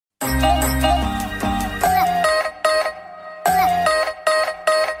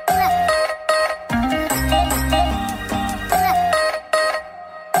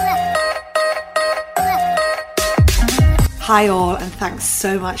Hi all, and thanks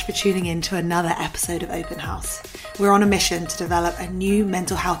so much for tuning in to another episode of Open House. We're on a mission to develop a new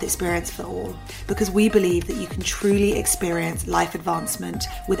mental health experience for all, because we believe that you can truly experience life advancement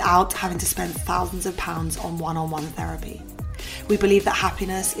without having to spend thousands of pounds on one-on-one therapy. We believe that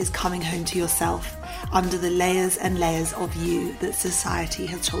happiness is coming home to yourself under the layers and layers of you that society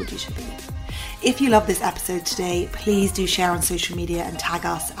has told you to be. If you love this episode today, please do share on social media and tag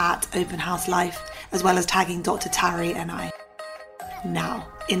us at Open House Life, as well as tagging Dr. Tari and I. Now,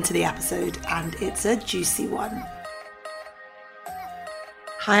 into the episode, and it's a juicy one.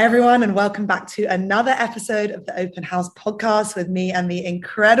 Hi everyone, and welcome back to another episode of the Open House podcast with me and the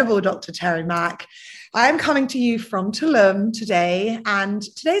incredible Dr. Tari Mack. I'm coming to you from Tulum today, and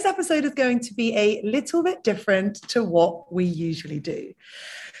today's episode is going to be a little bit different to what we usually do.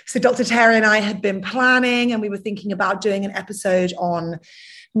 So Dr. Tari and I had been planning, and we were thinking about doing an episode on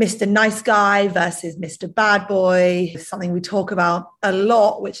Mr. Nice Guy versus Mr. Bad Boy, something we talk about a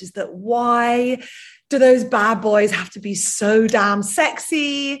lot, which is that why do those bad boys have to be so damn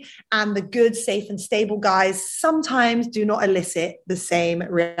sexy? And the good, safe, and stable guys sometimes do not elicit the same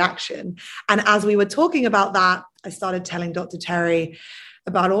reaction. And as we were talking about that, I started telling Dr. Tari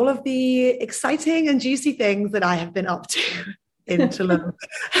about all of the exciting and juicy things that I have been up to in Tulum.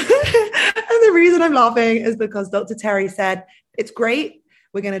 And the reason I'm laughing is because Dr. Tari said, it's great.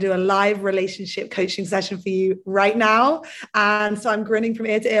 We're going to do a live relationship coaching session for you right now. And so I'm grinning from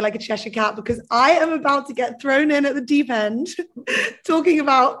ear to ear like a Cheshire cat because I am about to get thrown in at the deep end talking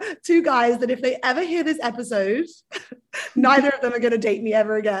about two guys that if they ever hear this episode, neither of them are going to date me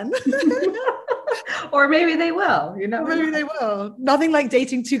ever again. Or maybe they will, you know. Maybe they will. Nothing like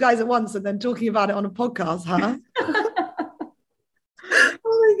dating two guys at once and then talking about it on a podcast, huh? Oh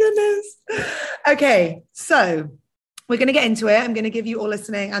my goodness. Okay, so we're going to get into it. I'm going to give you all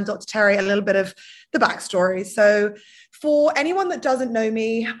listening and Dr. Tari a little bit of the backstory. So for anyone that doesn't know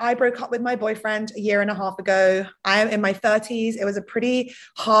me, I broke up with my boyfriend a year and a half ago. I am in my 30s. It was a pretty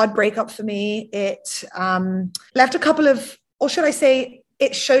hard breakup for me. It left a couple of, or should I say,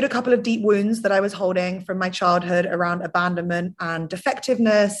 it showed a couple of deep wounds that I was holding from my childhood around abandonment and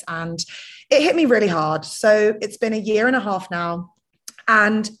defectiveness. And it hit me really hard. So it's been a year and a half now.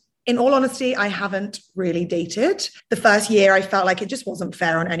 And in all honesty, I haven't really dated. The first year, I felt like it just wasn't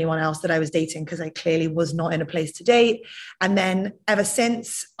fair on anyone else that I was dating because I clearly was not in a place to date. And then ever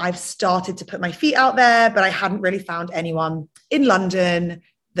since, I've started to put my feet out there, but I hadn't really found anyone in London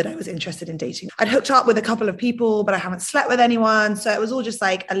that I was interested in dating. I'd hooked up with a couple of people, but I haven't slept with anyone. So it was all just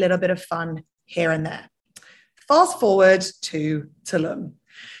like a little bit of fun here and there. Fast forward to Tulum.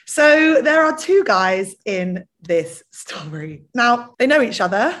 So there are two guys in this story. Now, they know each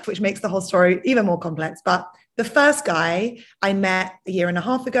other, which makes the whole story even more complex. But the first guy I met a year and a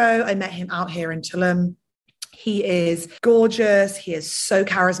half ago, I met him out here in Tulum. He is gorgeous. He is so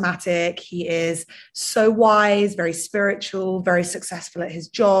charismatic. He is so wise, very spiritual, very successful at his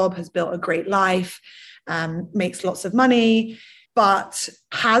job, has built a great life, makes lots of money, but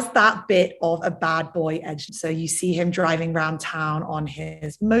has that bit of a bad boy edge. So you see him driving around town on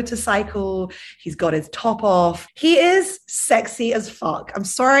his motorcycle. He's got his top off. He is sexy as fuck. I'm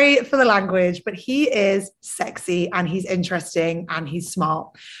sorry for the language, but he is sexy and he's interesting and he's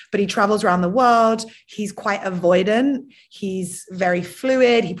smart. But he travels around the world. He's quite avoidant. He's very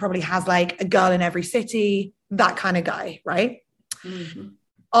fluid. He probably has like a girl in every city, that kind of guy, right? Mm-hmm.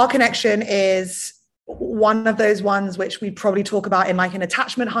 Our connection is one of those ones which we probably talk about in like an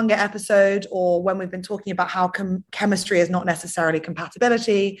attachment hunger episode, or when we've been talking about how chemistry is not necessarily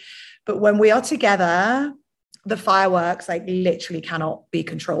compatibility. But when we are together, the fireworks like literally cannot be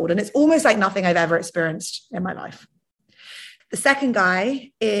controlled. And it's almost like nothing I've ever experienced in my life. The second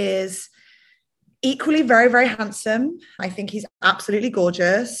guy is equally very, very handsome. I think he's absolutely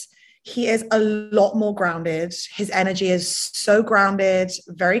gorgeous. He is a lot more grounded. His energy is so grounded,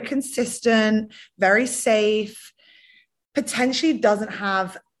 very consistent, very safe, potentially doesn't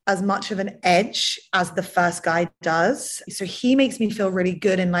have as much of an edge as the first guy does. So he makes me feel really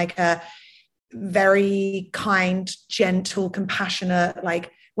good in like a very kind, gentle, compassionate,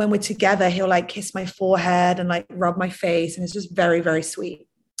 like when we're together, he'll like kiss my forehead and like rub my face. And it's just very, very sweet.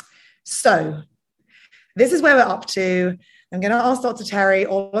 So this is where we're up to. I'm going to ask Dr. Tari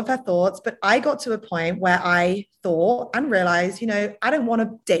all of her thoughts, but I got to a point where I thought and realized, you know, I don't want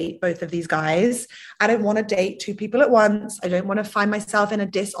to date both of these guys. I don't want to date two people at once. I don't want to find myself in a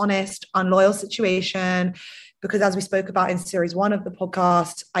dishonest, unloyal situation because as we spoke about in series 1 of the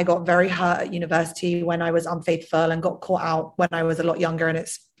podcast, I got very hurt at university when I was unfaithful and got caught out when I was a lot younger, and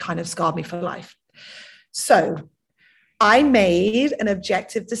it's kind of scarred me for life. So I made an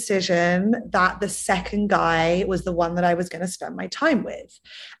objective decision that the second guy was the one that I was going to spend my time with.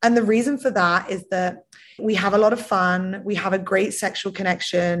 And the reason for that is that we have a lot of fun. We have a great sexual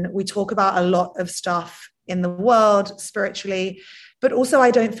connection. We talk about a lot of stuff in the world spiritually, but also I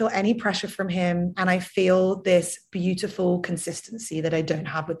don't feel any pressure from him. And I feel this beautiful consistency that I don't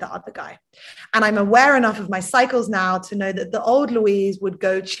have with the other guy. And I'm aware enough of my cycles now to know that the old Louise would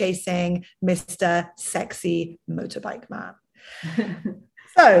go chasing Mr. Sexy Motorbike Man.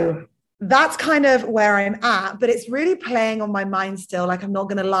 So that's kind of where I'm at, but it's really playing on my mind still. Like, I'm not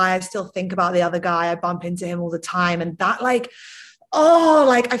going to lie. I still think about the other guy. I bump into him all the time. And that like, oh,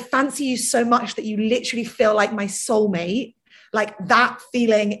 like I fancy you so much that you literally feel like my soulmate. Like that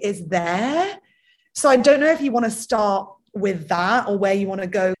feeling is there. So I don't know if you want to start with that or where you want to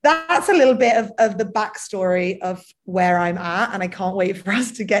go. That's a little bit of the backstory of where I'm at. And I can't wait for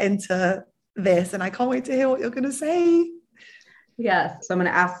us to get into this. And I can't wait to hear what you're going to say. Yes. So I'm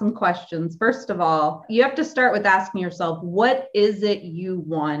going to ask some questions. First of all, you have to start with asking yourself, what is it you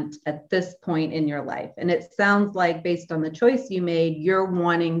want at this point in your life? And it sounds like based on the choice you made, you're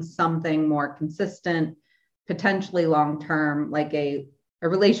wanting something more consistent, potentially long-term, like a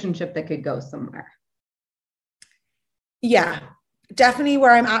relationship that could go somewhere. Yeah, definitely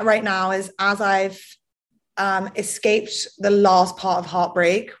where I'm at right now is as I've escaped the last part of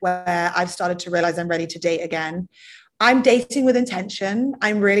heartbreak, where I've started to realize I'm ready to date again. I'm dating with intention.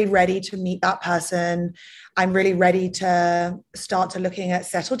 I'm really ready to meet that person. I'm really ready to start to looking at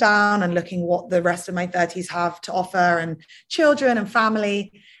settle down and looking what the rest of my 30s have to offer and children and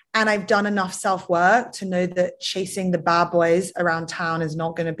family. And I've done enough self-work to know that chasing the bad boys around town is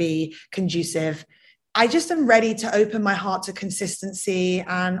not going to be conducive. I just am ready to open my heart to consistency.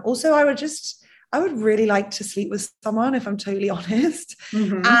 And also I would really like to sleep with someone, if I'm totally honest.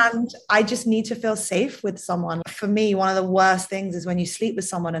 Mm-hmm. And I just need to feel safe with someone. For me, one of the worst things is when you sleep with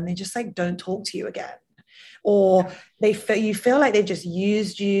someone and they just like don't talk to you again, or you feel like they've just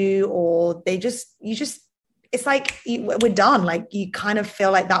used you, or it's like we're done. Like you kind of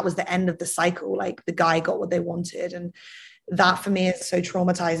feel like that was the end of the cycle. Like the guy got what they wanted. And that for me is so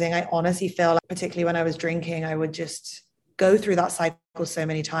traumatizing. I honestly feel like, particularly when I was drinking, I would just go through that cycle so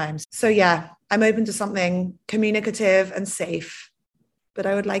many times. So yeah, I'm open to something communicative and safe, but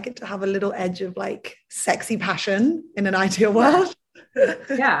I would like it to have a little edge of like sexy passion in an ideal world.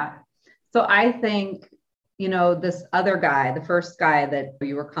 Yeah. So I think, this other guy, the first guy that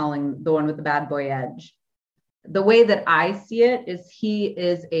you were calling the one with the bad boy edge, the way that I see it is he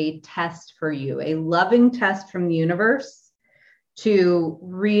is a test for you, a loving test from the universe to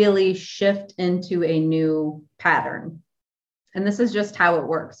really shift into a new pattern. And this is just how it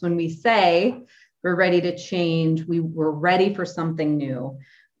works. When we say we're ready to change, we're ready for something new,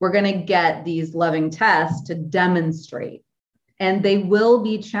 we're going to get these loving tests to demonstrate. And they will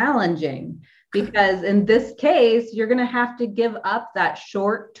be challenging because in this case, you're going to have to give up that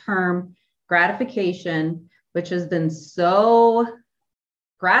short-term gratification, which has been so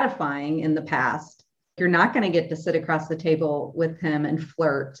gratifying in the past. You're not going to get to sit across the table with him and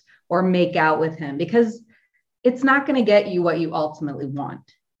flirt or make out with him because it's not going to get you what you ultimately want.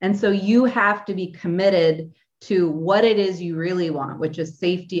 And so you have to be committed to what it is you really want, which is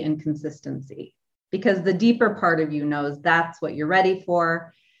safety and consistency, because the deeper part of you knows that's what you're ready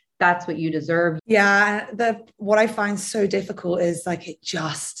for. That's what you deserve. Yeah. What I find so difficult is like, it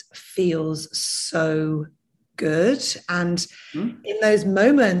just feels so good. And in those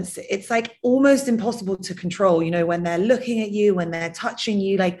moments, it's like almost impossible to control, when they're looking at you, when they're touching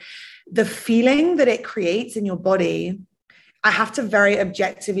you, like the feeling that it creates in your body, I have to very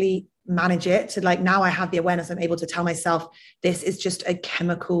objectively manage it to like, now I have the awareness, I'm able to tell myself, this is just a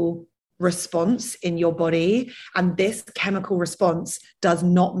chemical response in your body. And this chemical response does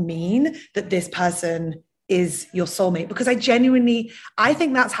not mean that this person is your soulmate, because I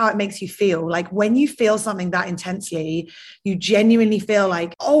think that's how it makes you feel. Like when you feel something that intensely, you genuinely feel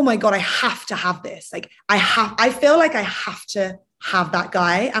like, oh my God, I have to have this. Like I feel like I have to have that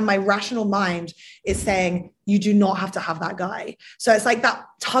guy. And my rational mind is saying, you do not have to have that guy. So it's like that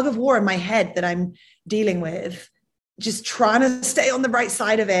tug of war in my head that I'm dealing with, just trying to stay on the right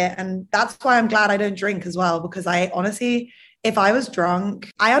side of it. And that's why I'm glad I don't drink as well, because I honestly, if I was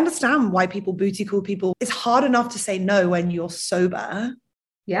drunk, I understand why people booty call people. It's hard enough to say no when you're sober.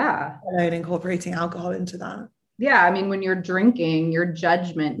 Yeah. And incorporating alcohol into that. Yeah. I mean, when you're drinking, your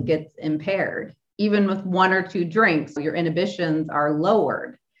judgment gets impaired. Even with one or two drinks, your inhibitions are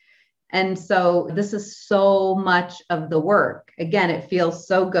lowered. And so this is so much of the work. Again, it feels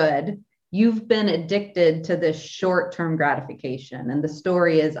so good. you've been addicted to this short-term gratification. And the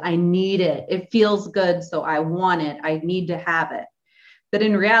story is, I need it. It feels good, so I want it. I need to have it. But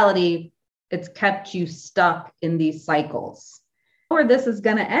in reality, it's kept you stuck in these cycles. Where this is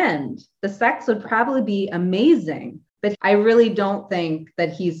going to end. The sex would probably be amazing, but I really don't think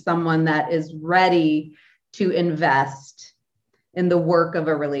that he's someone that is ready to invest in the work of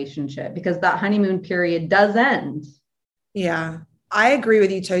a relationship, because that honeymoon period does end. Yeah, I agree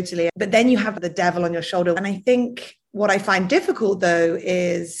with you totally. But then you have the devil on your shoulder. And I think what I find difficult though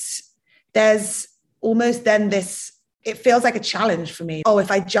is there's almost then this, it feels like a challenge for me. Oh, if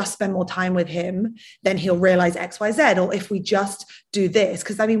I just spend more time with him, then he'll realize X, Y, Z. Or if we just do this,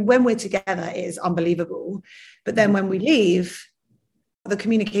 because I mean, when we're together, it is unbelievable. But then when we leave, the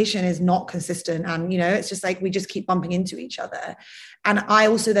communication is not consistent. And, it's just like, we just keep bumping into each other. And I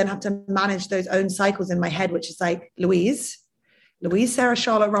also then have to manage those own cycles in my head, which is like, Louise, Sarah,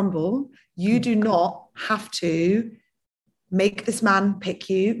 Charlotte Rumble, you do not have to make this man pick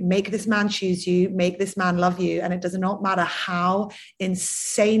you, make this man choose you, make this man love you. And it does not matter how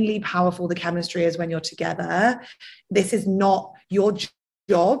insanely powerful the chemistry is when you're together. This is not your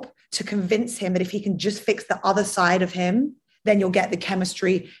job to convince him that if he can just fix the other side of him, then you'll get the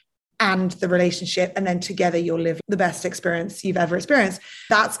chemistry and the relationship. And then together you'll live the best experience you've ever experienced.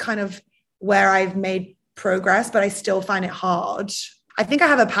 That's kind of where I've made progress, but I still find it hard. I think I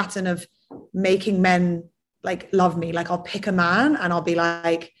have a pattern of making men like love me. Like I'll pick a man and I'll be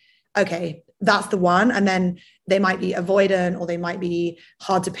like, okay, that's the one. And then they might be avoidant or they might be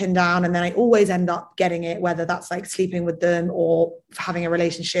hard to pin down. And then I always end up getting it, whether that's like sleeping with them or having a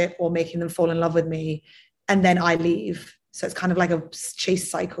relationship or making them fall in love with me. And then I leave. So it's kind of like a chase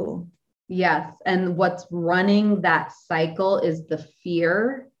cycle. Yes. And what's running that cycle is the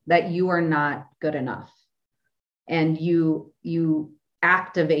fear that you are not good enough. And you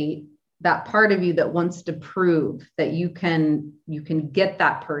activate that part of you that wants to prove that you can get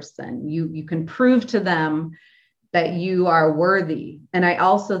that person. You can prove to them that you are worthy. And I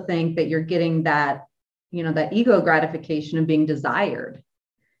also think that you're getting that, that ego gratification of being desired.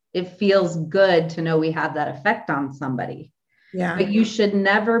 It feels good to know we have that effect on somebody. Yeah. But you should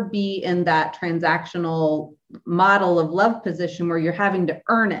never be in that transactional model of love position where you're having to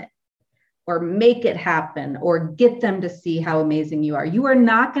earn it or make it happen or get them to see how amazing you are. You are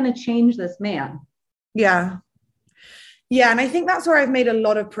not going to change this man. Yeah. Yeah. And I think that's where I've made a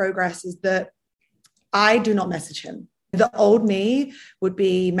lot of progress, is that I do not message him. The old me would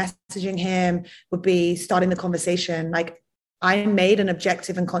be messaging him, would be starting the conversation. Like, I made an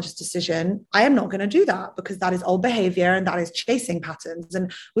objective and conscious decision. I am not going to do that because that is old behavior and that is chasing patterns,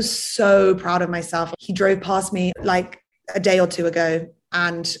 and was so proud of myself. He drove past me like a day or two ago,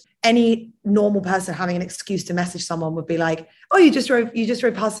 and any normal person having an excuse to message someone would be like, oh, you just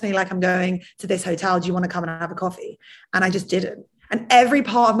drove past me like I'm going to this hotel. Do you want to come and have a coffee? And I just didn't. And every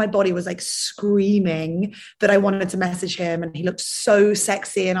part of my body was like screaming that I wanted to message him. And he looked so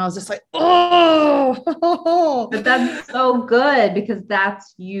sexy. And I was just like, oh. But that's so good, because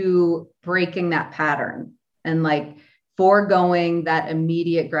that's you breaking that pattern and like foregoing that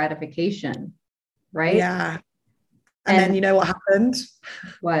immediate gratification. Right. Yeah. And then you know what happened?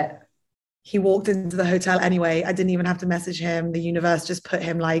 What? He walked into the hotel anyway. I didn't even have to message him. The universe just put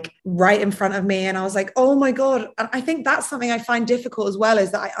him like right in front of me. And I was like, oh my God. And I think that's something I find difficult as well, is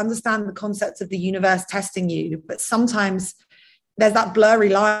that I understand the concepts of the universe testing you, but sometimes there's that blurry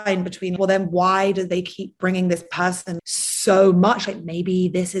line between, well, then why do they keep bringing this person so much? Like, maybe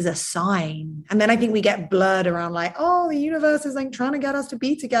this is a sign. And then I think we get blurred around like, oh, the universe is like trying to get us to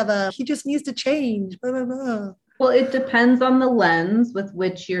be together. He just needs to change. Blah, blah, blah. Well, it depends on the lens with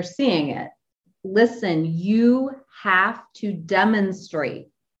which you're seeing it. Listen, you have to demonstrate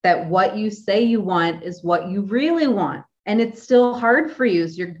that what you say you want is what you really want. And it's still hard for you.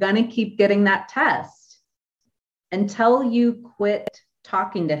 So you're going to keep getting that test until you quit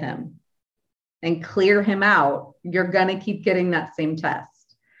talking to him and clear him out. You're going to keep getting that same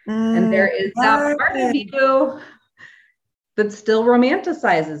test. And there is that part of you that still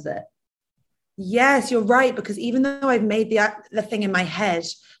romanticizes it. Yes, you're right. Because even though I've made the thing in my head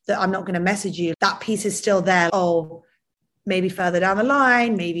that I'm not going to message you, that piece is still there. Oh, maybe further down the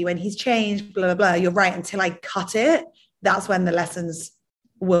line, maybe when he's changed, blah, blah, blah. You're right. Until I cut it, that's when the lessons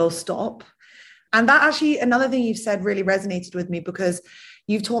will stop. And that actually, another thing you've said really resonated with me, because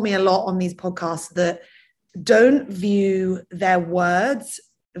you've taught me a lot on these podcasts that don't view their words,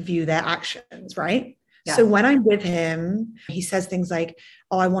 view their actions, right? Yeah. So when I'm with him, he says things like,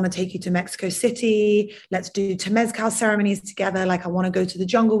 oh, I want to take you to Mexico City. Let's do Temazcal ceremonies together. Like, I want to go to the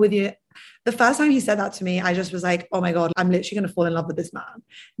jungle with you. The first time he said that to me, I just was like, oh my God, I'm literally going to fall in love with this man.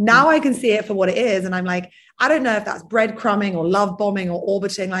 Now I can see it for what it is. And I'm like, I don't know if that's breadcrumbing or love bombing or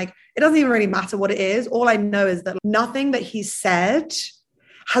orbiting. Like, it doesn't even really matter what it is. All I know is that nothing that he said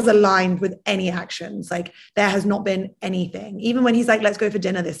has aligned with any actions. Like, there has not been anything. Even when he's like, let's go for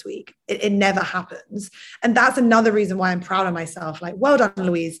dinner this week, it never happens. And that's another reason why I'm proud of myself. Like, well done,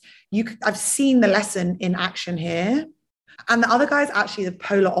 Louise. I've seen the lesson in action here. And the other guy's actually the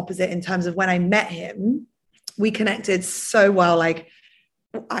polar opposite in terms of when I met him, we connected so well. Like,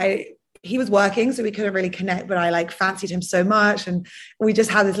 he was working, so we couldn't really connect, but I like fancied him so much. And we just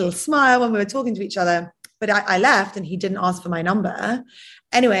had this little smile when we were talking to each other. But I left and he didn't ask for my number.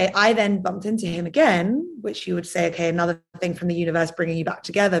 Anyway, I then bumped into him again, which you would say, okay, another thing from the universe bringing you back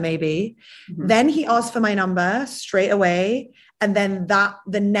together, maybe. Mm-hmm. Then he asked for my number straight away. And then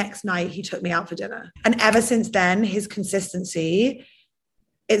the next night he took me out for dinner. And ever since then, his consistency,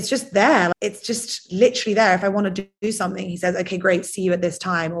 it's just there. It's just literally there. If I want to do something, he says, okay, great. See you at this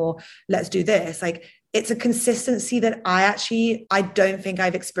time, or let's do this. Like, it's a consistency that I don't think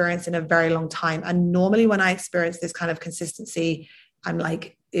I've experienced in a very long time. And normally when I experience this kind of consistency, I'm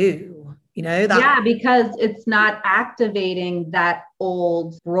like, ooh, because it's not activating that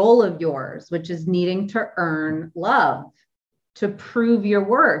old role of yours, which is needing to earn love, to prove your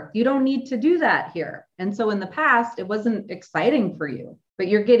worth. You don't need to do that here. And so in the past, it wasn't exciting for you, but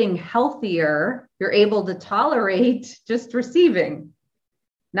you're getting healthier. You're able to tolerate just receiving,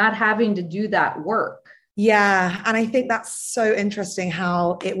 not having to do that work. Yeah. And I think that's so interesting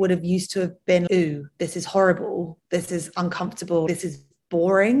how it would have used to have been, ooh, this is horrible. This is uncomfortable. This is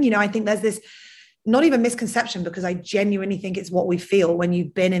boring. I think there's this not even misconception, because I genuinely think it's what we feel when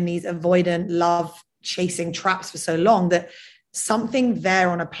you've been in these avoidant love chasing traps for so long, that something there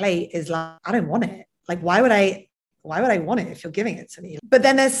on a plate is like, I don't want it. Like, why would I want it if you're giving it to me? But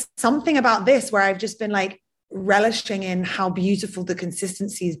then there's something about this where I've just been like, relishing in how beautiful the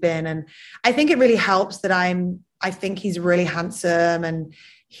consistency has been. And I think it really helps that I think he's really handsome and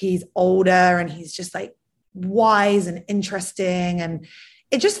he's older and he's just like wise and interesting. And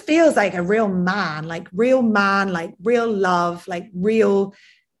it just feels like a real man, like real love, like real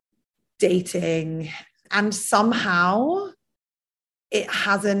dating. And somehow it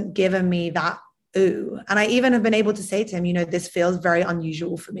hasn't given me that ooh. And I even have been able to say to him, this feels very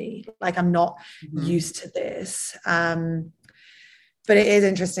unusual for me. Like, I'm not used to this. But it is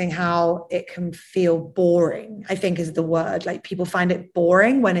interesting how it can feel boring, I think is the word. Like, people find it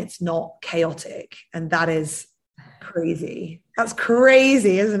boring when it's not chaotic. And that is crazy. That's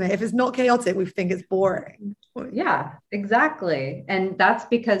crazy, isn't it? If it's not chaotic, we think it's boring. Yeah, exactly. And that's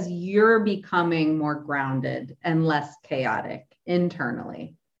because you're becoming more grounded and less chaotic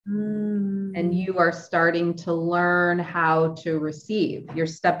internally. And you are starting to learn how to receive. You're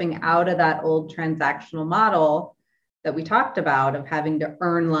stepping out of that old transactional model that we talked about of having to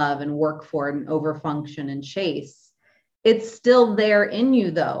earn love and work for it and overfunction and chase. It's still there in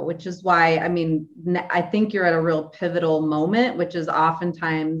you though, which is why, I think you're at a real pivotal moment, which is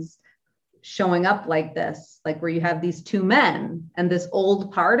oftentimes showing up like this, like where you have these two men and this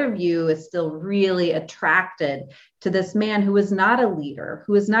old part of you is still really attracted to this man who is not a leader,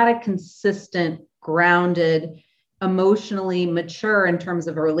 who is not a consistent, grounded, emotionally mature in terms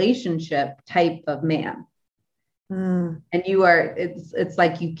of a relationship type of man. And it's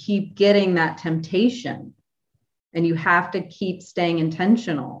like you keep getting that temptation and you have to keep staying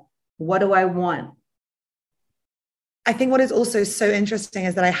intentional. What do I want? I think what is also so interesting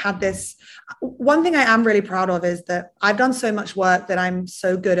is that I had this, one thing I am really proud of is that I've done so much work that I'm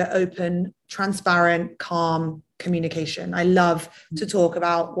so good at open, transparent, calm communication. I love to talk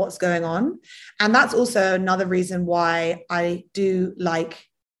about what's going on. And that's also another reason why I do like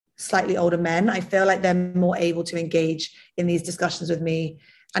slightly older men. I feel like they're more able to engage in these discussions with me.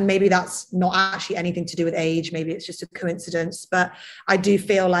 And maybe that's not actually anything to do with age. Maybe it's just a coincidence. But I do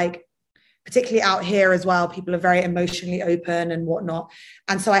feel like, particularly out here as well, people are very emotionally open and whatnot.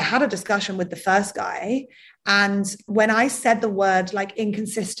 And so I had a discussion with the first guy. And when I said the word like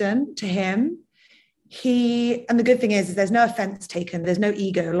inconsistent to him, and the good thing is there's no offense taken. There's no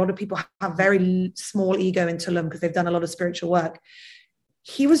ego. A lot of people have very small ego in Tulum because they've done a lot of spiritual work.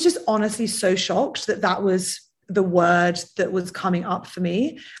 He was just honestly so shocked that was the word that was coming up for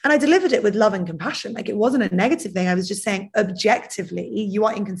me. And I delivered it with love and compassion. Like, it wasn't a negative thing. I was just saying, objectively, you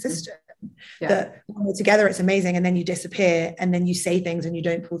are inconsistent. Yeah. That when we're together, it's amazing. And then you disappear and then you say things and you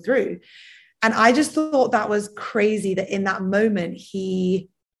don't pull through. And I just thought that was crazy that in that moment, he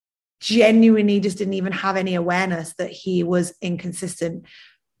genuinely just didn't even have any awareness that he was inconsistent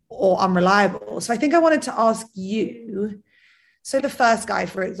or unreliable. So I think I wanted to ask you, so the first guy,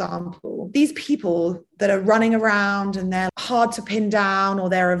 for example, these people that are running around and they're hard to pin down, or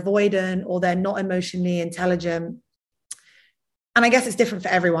they're avoidant, or they're not emotionally intelligent. And I guess it's different for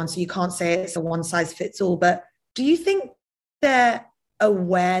everyone, so you can't say it's a one size fits all, but do you think they're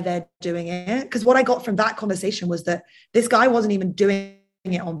aware they're doing it? Because what I got from that conversation was that this guy wasn't even doing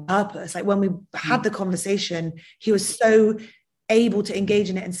it on purpose. Like when we had the conversation, he was so able to engage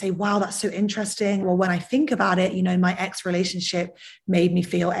in it and say, wow, that's so interesting. Well, when I think about it, you know, my ex relationship made me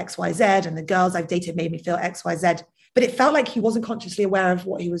feel XYZ, and the girls I've dated made me feel XYZ. But it felt like he wasn't consciously aware of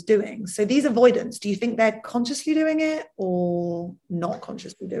what he was doing. So these avoidants, do you think they're consciously doing it or not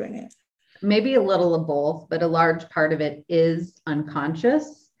consciously doing it? Maybe a little of both, but a large part of it is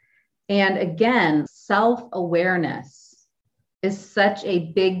unconscious. And again, self-awareness is such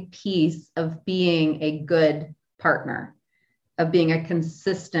a big piece of being a good partner, of being a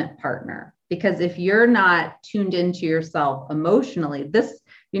consistent partner. Because if you're not tuned into yourself emotionally,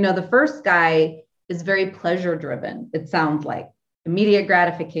 the first guy is very pleasure driven. It sounds like immediate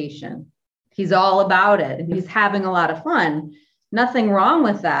gratification. He's all about it and he's having a lot of fun. Nothing wrong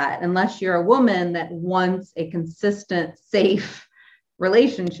with that, unless you're a woman that wants a consistent, safe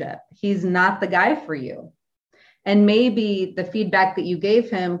relationship. He's not the guy for you. And maybe the feedback that you gave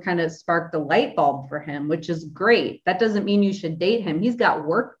him kind of sparked a light bulb for him, which is great. That doesn't mean you should date him. He's got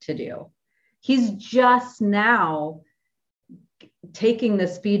work to do. He's just now taking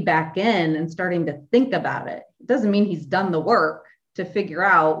this feedback in and starting to think about it. It doesn't mean he's done the work to figure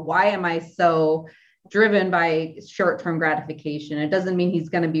out, why am I so driven by short-term gratification? It doesn't mean he's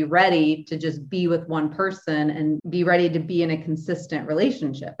going to be ready to just be with one person and be ready to be in a consistent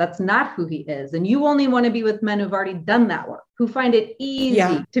relationship. That's not who he is. And you only want to be with men who've already done that work, who find it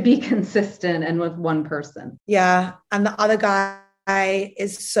easy to be consistent and with one person. Yeah. And the other guy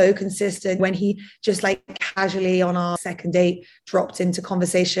is so consistent. When he just like casually on our second date dropped into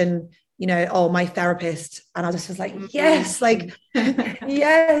conversation, you know, oh, my therapist. And I just was like, yes, like,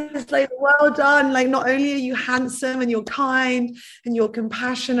 yes, like, well done. Like, not only are you handsome and you're kind and you're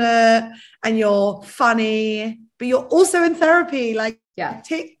compassionate and you're funny, but you're also in therapy. Like,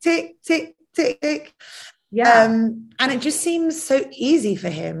 tick, tick, tick, tick, tick. Yeah. And it just seems so easy for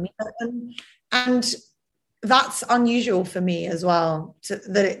him. And that's unusual for me as well,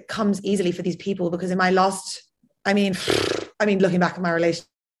 that it comes easily for these people, because in my last, I mean, looking back at my relationship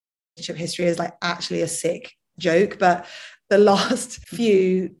history is like actually a sick joke, but the last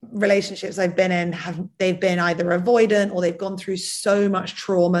few relationships I've been in they've been either avoidant, or they've gone through so much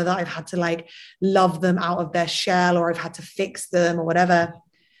trauma that I've had to like love them out of their shell, or I've had to fix them or whatever.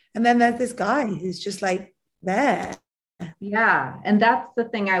 And then there's this guy who's just like there. Yeah. And that's the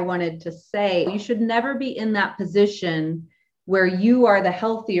thing I wanted to say. You should never be in that position where you are the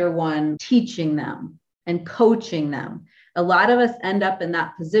healthier one teaching them and coaching them. A lot of us end up in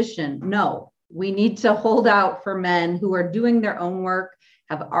that position. No, we need to hold out for men who are doing their own work,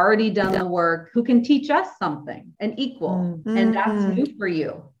 have already done the work, who can teach us something, and equal. Mm-hmm. And that's new for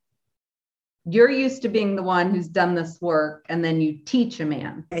you. You're used to being the one who's done this work, and then you teach a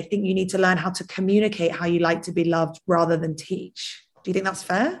man. I think you need to learn how to communicate how you like to be loved rather than teach. Do you think that's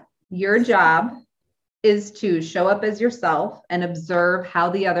fair? Your job is to show up as yourself and observe how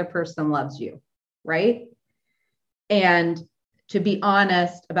the other person loves you, right? And to be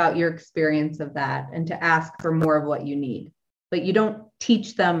honest about your experience of that, and to ask for more of what you need. But you don't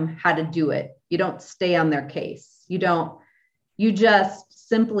teach them how to do it. You don't stay on their case. You just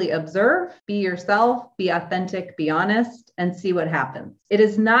simply observe, be yourself, be authentic, be honest, and see what happens. It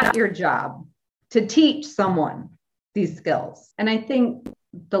is not your job to teach someone these skills. And I think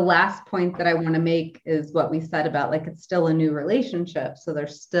the last point that I want to make is what we said about, like, it's still a new relationship. So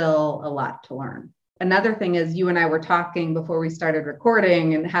there's still a lot to learn. Another thing is, you and I were talking before we started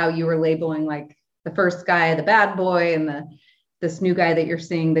recording, and how you were labeling like the first guy, the bad boy, and this new guy that you're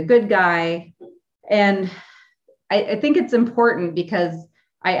seeing, the good guy. And I think it's important, because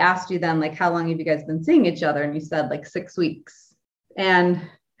I asked you then, like, how long have you guys been seeing each other? And you said like 6 weeks. And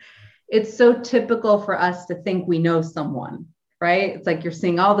it's so typical for us to think we know someone, right? It's like you're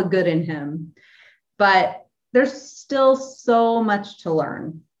seeing all the good in him, but there's still so much to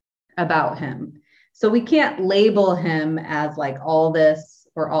learn about him. So we can't label him as like all this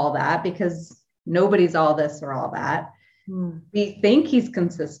or all that, because nobody's all this or all that. We think he's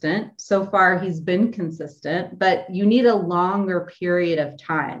consistent. So far, he's been consistent, but you need a longer period of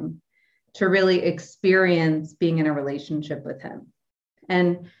time to really experience being in a relationship with him.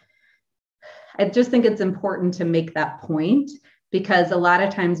 And I just think it's important to make that point, because a lot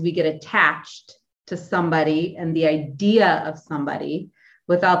of times we get attached to somebody and the idea of somebody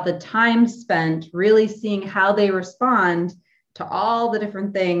without the time spent really seeing how they respond to all the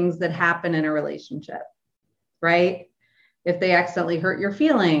different things that happen in a relationship, right? If they accidentally hurt your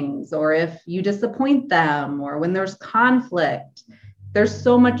feelings, or if you disappoint them, or when there's conflict, there's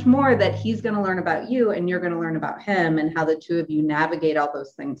so much more that he's going to learn about you and you're going to learn about him, and how the two of you navigate all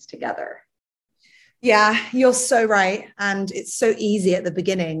those things together. Yeah, you're so right. And it's so easy at the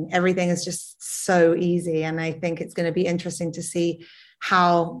beginning. Everything is just so easy. And I think it's going to be interesting to see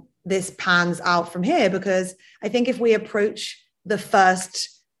how this pans out from here, because I think if we approach the first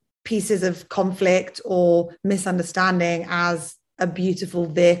pieces of conflict or misunderstanding as a beautiful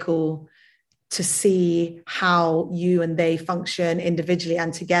vehicle to see how you and they function individually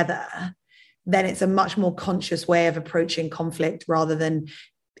and together, then it's a much more conscious way of approaching conflict, rather than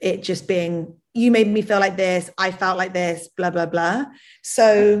it just being, you made me feel like this, I felt like this, blah, blah, blah.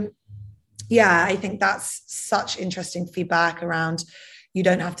 So yeah, I think that's such interesting feedback around, you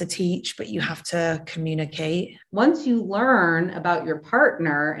don't have to teach, but you have to communicate. Once you learn about your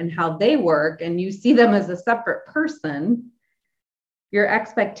partner and how they work, and you see them as a separate person, your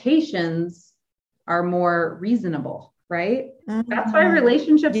expectations are more reasonable, right? Mm-hmm. That's why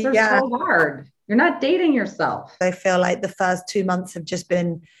relationships are so hard. You're not dating yourself. I feel like the first 2 months have just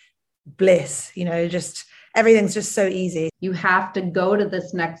been bliss, just everything's just so easy. You have to go to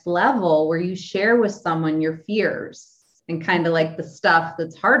this next level where you share with someone your fears and kind of like the stuff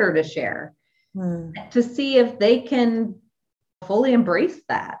that's harder to share, to see if they can fully embrace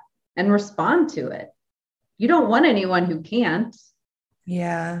that and respond to it. You don't want anyone who can't.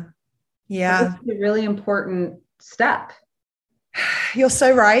 Yeah. It's a really important step. You're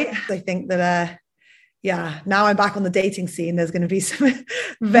so right. I think that, now I'm back on the dating scene. There's going to be some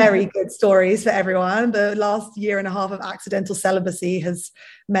very good stories for everyone. The last year and a half of accidental celibacy has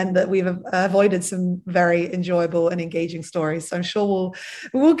meant that we've avoided some very enjoyable and engaging stories. So I'm sure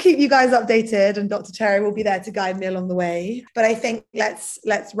we'll keep you guys updated, and Dr. Terry will be there to guide me along the way. But I think let's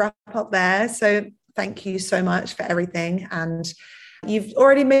wrap up there. So thank you so much for everything. And you've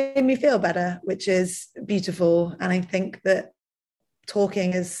already made me feel better, which is beautiful. And I think that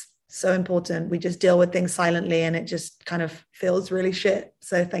talking is so important. We just deal with things silently and it just kind of feels really shit.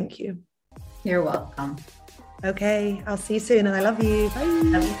 So thank you. You're welcome. Okay, I'll see you soon, and I love you. Bye.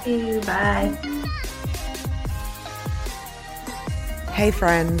 Love you too. Bye. Hey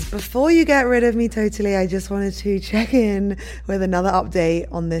friends, before you get rid of me totally, I just wanted to check in with another update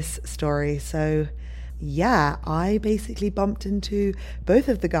on this story. So yeah, I basically bumped into both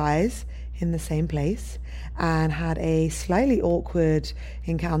of the guys in the same place and had a slightly awkward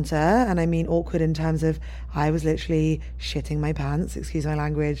encounter. And I mean awkward in terms of I was literally shitting my pants, excuse my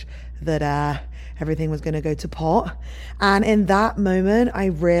language, that everything was going to go to pot. And in that moment, I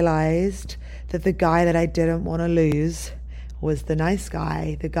realized that the guy that I didn't want to lose was the nice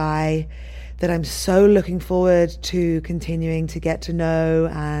guy, the guy that I'm so looking forward to continuing to get to know,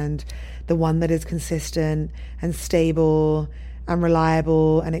 and the one that is consistent and stable and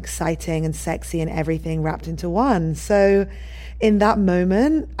reliable and exciting and sexy and everything wrapped into one. So in that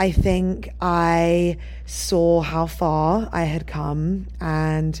moment, I think I saw how far I had come.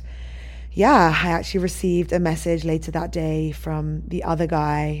 And yeah, I actually received a message later that day from the other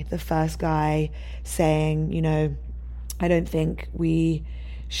guy, the first guy, saying, I don't think we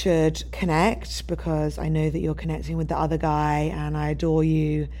should connect because I know that you're connecting with the other guy and I adore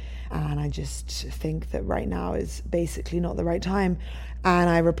you. And I just think that right now is basically not the right time. And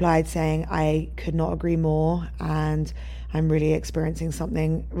I replied saying, I could not agree more. And I'm really experiencing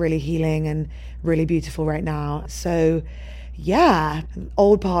something really healing and really beautiful right now. So yeah,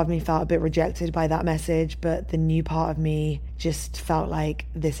 old part of me felt a bit rejected by that message, but the new part of me just felt like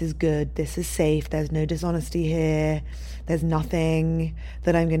this is good. This is safe. There's no dishonesty here. There's nothing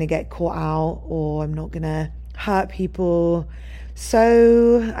that I'm going to get caught out, or I'm not going to hurt people.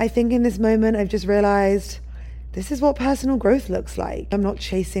 So I think in this moment, I've just realized this is what personal growth looks like. I'm not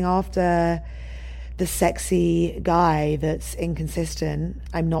chasing after the sexy guy that's inconsistent.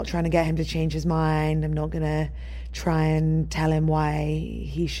 I'm not trying to get him to change his mind. I'm not going to try and tell him why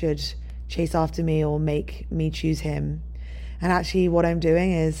he should chase after me or make me choose him. And actually what I'm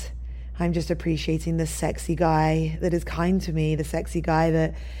doing is I'm just appreciating the sexy guy that is kind to me, the sexy guy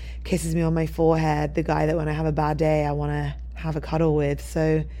that kisses me on my forehead, the guy that when I have a bad day, I want to have a cuddle with.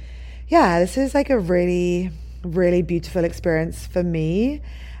 So yeah, this is like a really, really beautiful experience for me.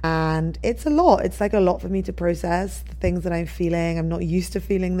 And it's a lot. It's like a lot for me to process the things that I'm feeling. I'm not used to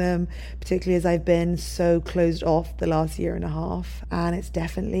feeling them, particularly as I've been so closed off the last year and a half. And it's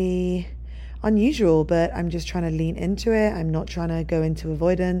definitely unusual, but I'm just trying to lean into it. I'm not trying to go into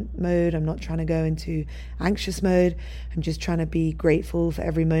avoidant mode. I'm not trying to go into anxious mode. I'm just trying to be grateful for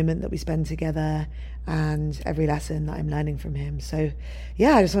every moment that we spend together and every lesson that I'm learning from him. So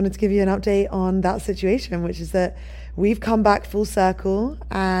yeah, I just wanted to give you an update on that situation, which is that we've come back full circle,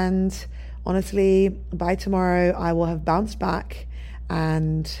 and honestly, by tomorrow I will have bounced back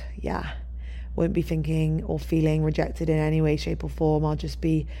and won't be thinking or feeling rejected in any way, shape or form. I'll just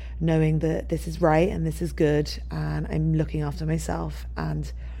be knowing that this is right and this is good and I'm looking after myself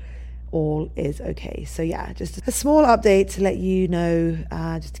and all is okay. So yeah, just a small update to let you know,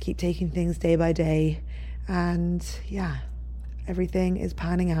 just to keep taking things day by day. And yeah, everything is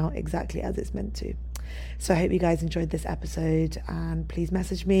panning out exactly as it's meant to. So I hope you guys enjoyed this episode, and please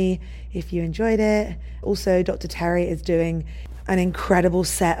message me if you enjoyed it. Also, Dr. Terry is doing an incredible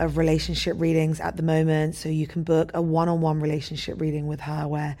set of relationship readings at the moment. So you can book a one-on-one relationship reading with her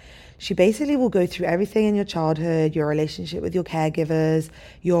where she basically will go through everything in your childhood, your relationship with your caregivers,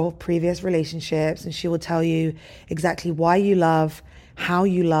 your previous relationships, and she will tell you exactly why you love, how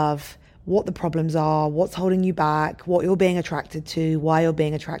you love, what the problems are, what's holding you back, what you're being attracted to, why you're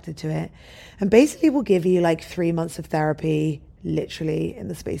being attracted to it. And basically we'll give you like 3 months of therapy literally in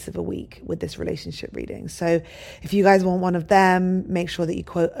the space of a week with this relationship reading. So if you guys want one of them, make sure that you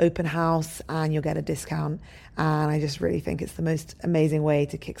quote open house and you'll get a discount. And I just really think it's the most amazing way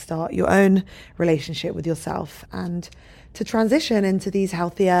to kickstart your own relationship with yourself and to transition into these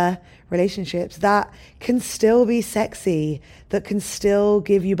healthier relationships that can still be sexy, that can still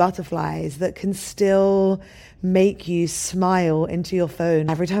give you butterflies, that can still make you smile into your phone.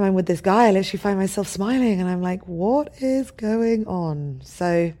 Every time I'm with this guy, I literally find myself smiling and I'm like, what is going on?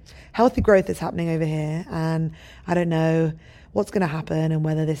 So healthy growth is happening over here, and I don't know what's going to happen and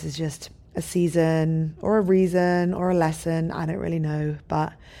whether this is just a season or a reason or a lesson. I don't really know,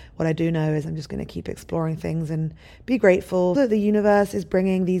 but what I do know is I'm just going to keep exploring things and be grateful that the universe is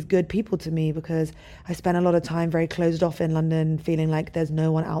bringing these good people to me, because I spent a lot of time very closed off in London, feeling like there's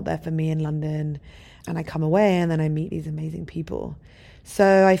no one out there for me in London. And I come away and then I meet these amazing people.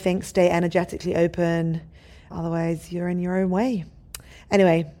 So I think stay energetically open, otherwise you're in your own way.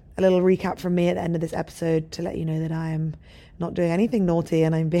 Anyway, a little recap from me at the end of this episode to let you know that I am not doing anything naughty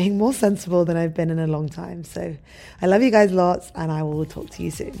and I'm being more sensible than I've been in a long time. So I love you guys lots, and I will talk to you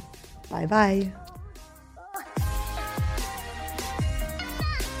soon. Bye bye.